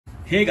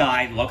Hey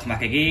guys, welcome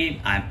back again.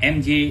 I'm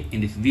MJ.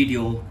 In this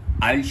video,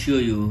 I'll show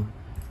you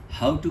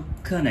how to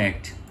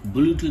connect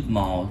Bluetooth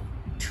mouse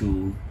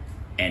to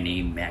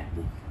any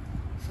MacBook.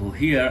 So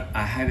here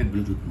I have a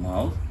Bluetooth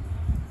mouse.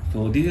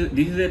 So this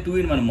is a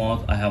 2-in-1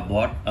 mouse I have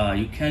bought.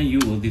 You can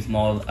use this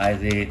mouse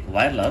as a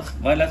wireless.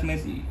 Wireless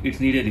means it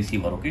needs a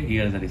receiver. Okay,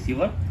 here is a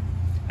receiver,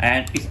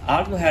 and it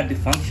also has the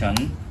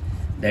function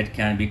that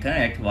can be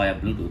connected via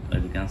Bluetooth.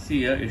 As you can see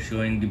here, it's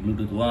showing the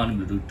Bluetooth 1,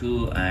 Bluetooth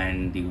 2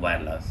 and the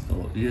wireless.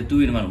 So this is a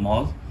 2-in-1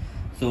 mouse.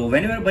 So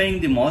when you are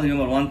buying the mouse,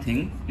 remember one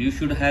thing, you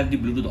should have the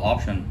Bluetooth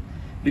option,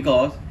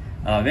 because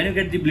when you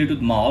get the Bluetooth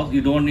mouse,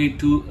 you don't need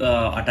to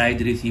attach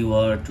the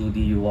receiver to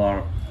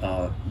your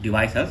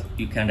devices.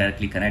 You can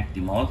directly connect the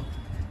mouse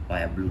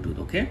via Bluetooth.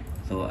 Okay,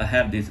 so I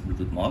have this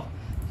Bluetooth mouse.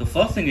 So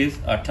first thing is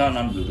turn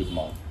on Bluetooth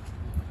mouse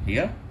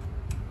here.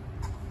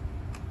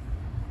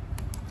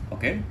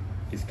 Okay,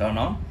 it's turned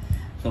on.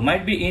 So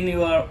might be in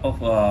your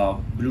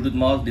Bluetooth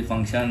mouse the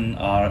function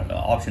or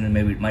option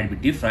maybe it might be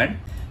different,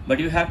 but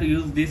you have to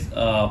use this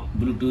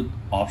Bluetooth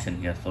option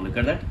here. So look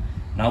at that.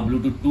 Now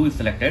Bluetooth 2 is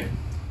selected,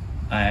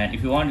 and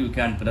if you want you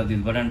can press this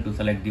button to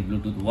select the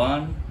Bluetooth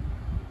 1,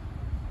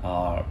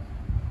 or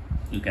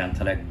you can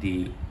select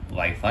the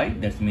Wi-Fi,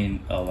 that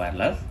means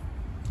wireless.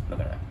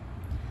 Look at that.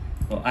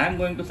 So I am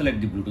going to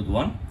select the Bluetooth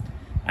 1,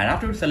 and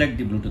after you select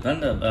the Bluetooth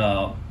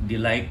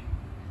 1,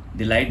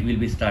 the light will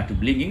be start to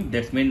blinking.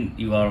 That means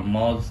your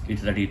mouse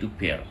is ready to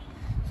pair.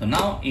 So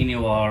now in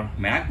your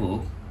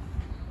MacBook,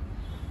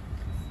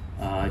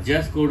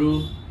 just go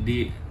to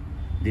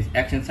this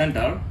action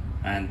center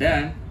and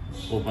then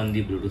open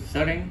the Bluetooth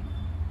setting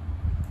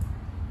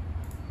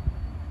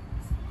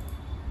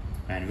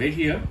and wait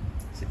here.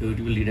 So it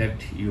will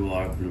detect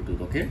your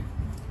Bluetooth. Okay,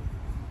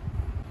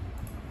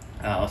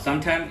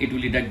 sometimes it will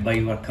detect by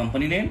your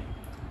company name.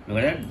 Look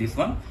at that, this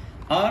one,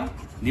 or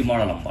the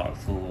model number.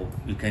 So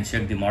you can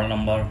check the model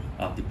number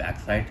of the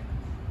backside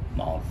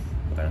mouse.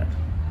 Look at that.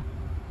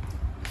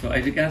 So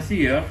as you can see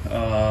here,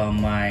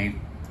 my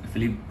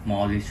Philips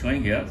mouse is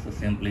showing here. So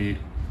simply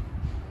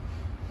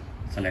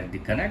select the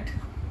connect,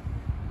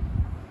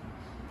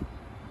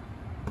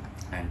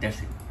 and that's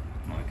it.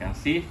 Now you can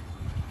see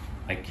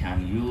I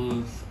can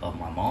use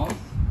my mouse.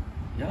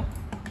 Yeah.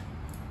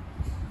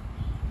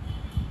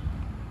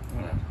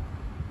 Look at that.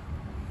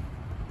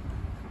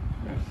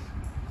 Yes.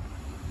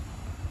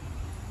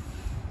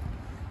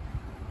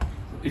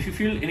 If you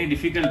feel any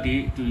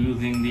difficulty to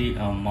using the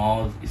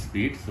mouse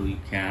speed, so you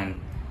can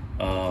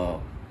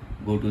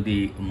go to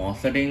the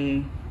mouse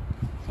setting.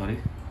 Sorry.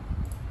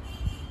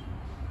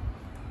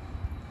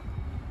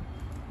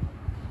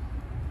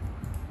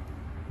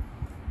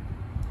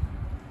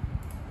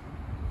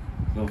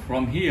 So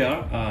from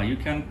here you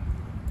can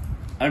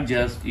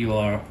adjust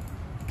your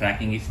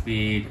tracking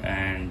speed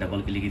and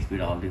double click speed,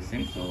 all these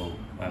things. So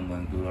I'm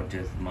going to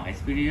adjust my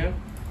speed here.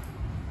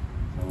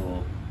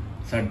 So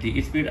set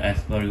the speed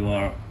as per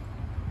your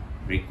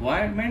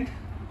requirement,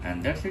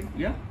 and that's it.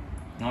 Yeah,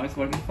 now it's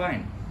working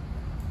fine.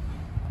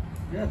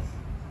 Yes.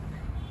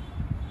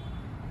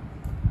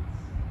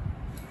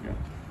 Yeah.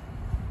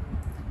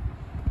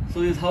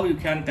 So this is how you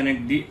can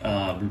connect the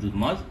Bluetooth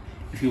mouse.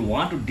 If you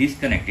want to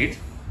disconnect it,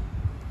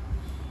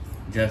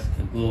 just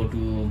go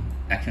to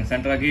action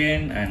center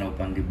again and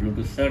open the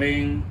Bluetooth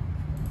setting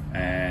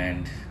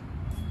and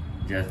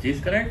just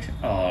disconnect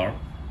or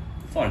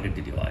forget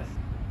the device.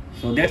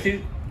 So that's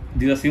it.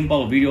 This is a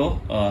simple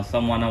video.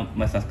 Someone of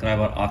my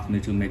subscriber asked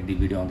me to make the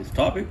video on this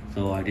topic,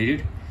 so I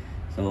did it.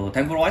 So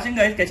thanks for watching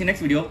guys. Catch you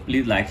next video.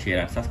 Please like, share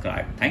and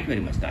subscribe. Thank you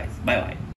very much guys. Bye bye.